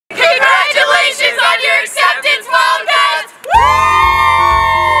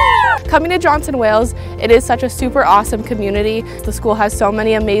Coming to Johnson Wales, it is such a super awesome community. The school has so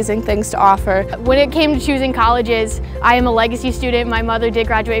many amazing things to offer. When it came to choosing colleges, I am a legacy student. My mother did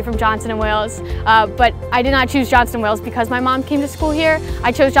graduate from Johnson & Wales, but I did not choose Johnson & Wales because my mom came to school here.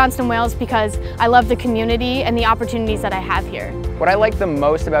 I chose Johnson & Wales because I love the community and the opportunities that I have here. What I like the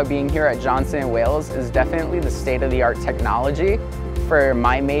most about being here at Johnson & Wales is definitely the state-of-the-art technology. For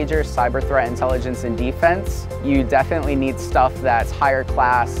my major, cyber threat intelligence and defense, you definitely need stuff that's higher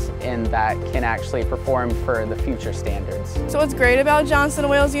class and that can actually perform for the future standards. So what's great about Johnson &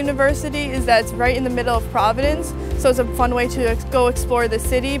 Wales University is that it's right in the middle of Providence, so it's a fun way to go explore the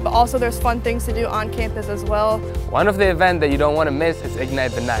city, but also there's fun things to do on campus as well. One of the events that you don't want to miss is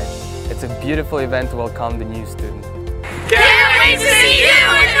Ignite the Night. It's a beautiful event to welcome the new student. Can't wait to see you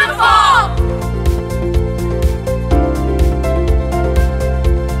in the fall!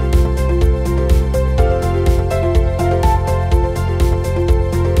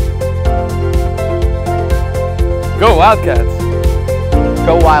 Go Wildcats!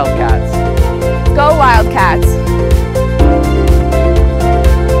 Go Wildcats! Go Wildcats!